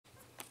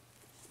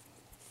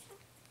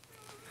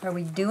are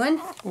we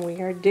doing?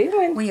 We are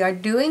doing. We are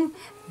doing.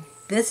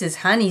 This is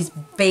Honey's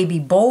baby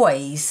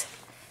boys.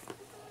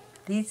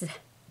 These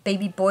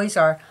baby boys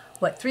are,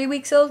 what, 3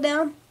 weeks old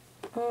now?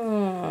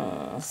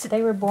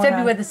 They were born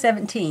February on the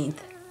 17th.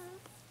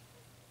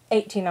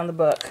 18 on the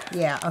book.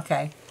 Yeah,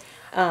 okay.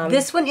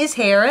 This one is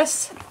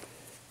Harris.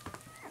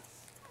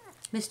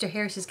 Mr.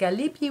 Harris has got a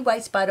little bitty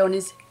white spot on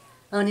his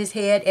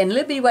head and a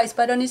little bitty white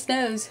spot on his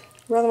nose.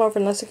 Roll him over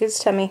and let's look at his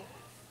tummy.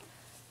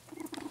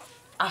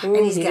 And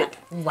he's got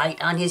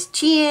white on his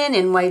chin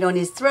and white on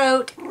his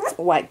throat.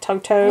 White toe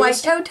toes. White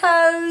toe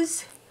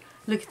toes.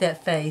 Look at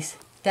that face.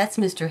 That's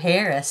Mr.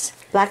 Harris.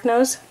 Black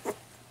nose.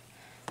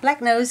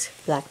 Black nose.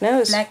 Black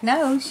nose. Black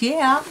nose,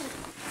 yeah.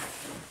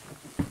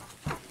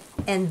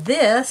 And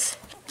this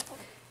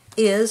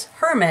is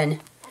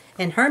Herman.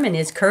 And Herman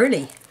is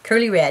curly.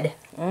 Curly red.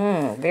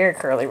 Very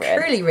curly red.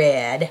 Curly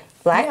red.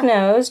 Black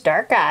nose,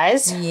 dark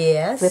eyes.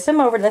 Yes. Flip him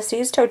over. Let's see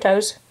his toe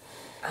toes.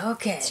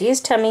 Okay. See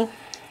his tummy.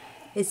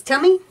 His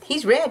tummy,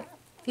 he's red.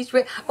 He's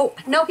red. Oh,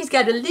 no, he's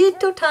got a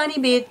little tiny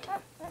bit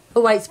a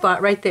white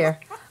spot right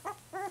there.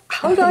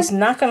 Hold on. He's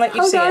not going to let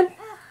you see it.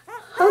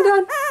 Hold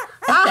on.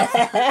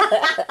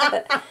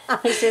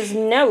 He says,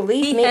 no,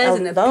 leave me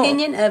alone. He has an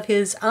opinion of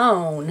his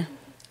own.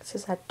 He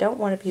says, I don't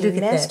want to be Look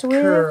messed at that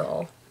with.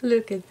 curl.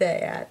 Look at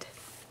that.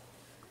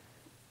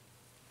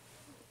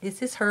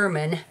 This is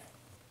Herman.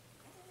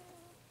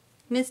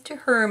 Mr.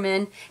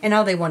 Herman. And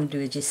all they want to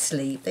do is just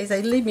sleep. They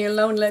say, leave me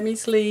alone, let me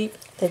sleep.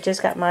 They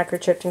just got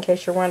microchipped, in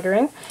case you're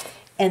wondering.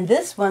 And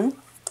this one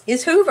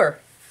is Hoover.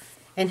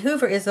 And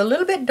Hoover is a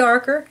little bit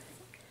darker.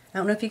 I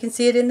don't know if you can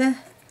see it in the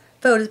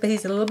photos, but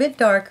he's a little bit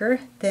darker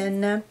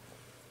than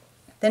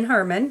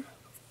Herman.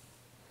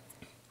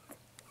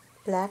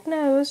 Black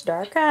nose,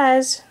 dark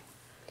eyes.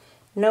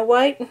 No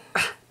white.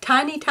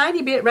 Tiny,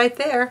 tiny bit right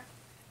there.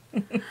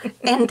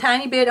 And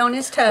tiny bit on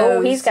his toes.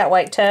 Oh, he's got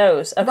white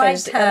toes. Okay, White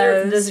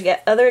toes. Does the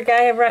other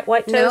guy have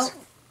white toes?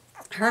 No,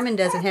 Herman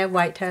doesn't have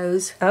white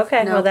toes.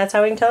 Okay, No. well that's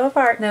how we can tell them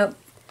apart. Nope.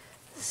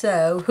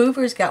 So,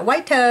 Hoover's got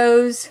white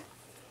toes.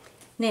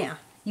 Now,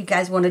 you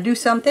guys want to do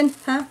something,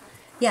 huh?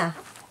 Yeah,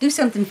 do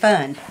something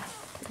fun.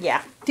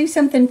 Yeah. Do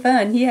something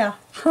fun, yeah.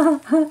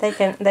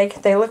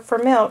 They look for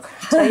milk,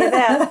 I'll tell you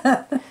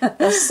that.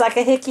 They'll suck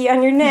a hickey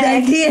on your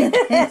neck. They did.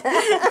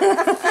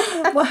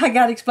 Well, I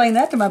got to explain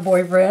that to my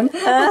boyfriend.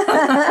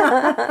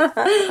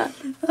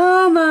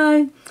 Oh,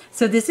 my.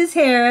 So this is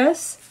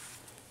Harris.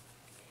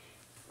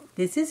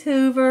 This is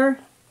Hoover.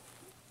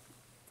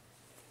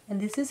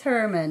 And this is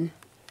Herman.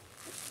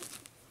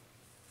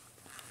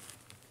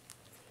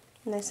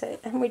 And they say,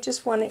 and we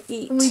just want to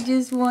eat. We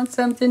just want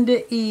something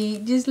to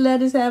eat. Just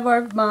let us have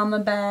our mama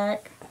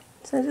back.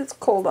 Since it's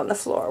cold on the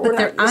floor. But We're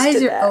their not used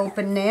eyes to are that.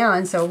 open now,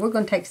 and so we're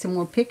going to take some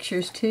more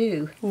pictures,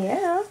 too.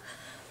 Yeah.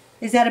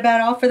 Is that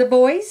about all for the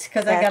boys?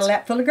 Because I got a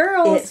lap full of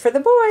girls. It for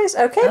the boys.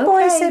 Okay,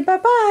 boys, say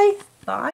bye-bye. Bye.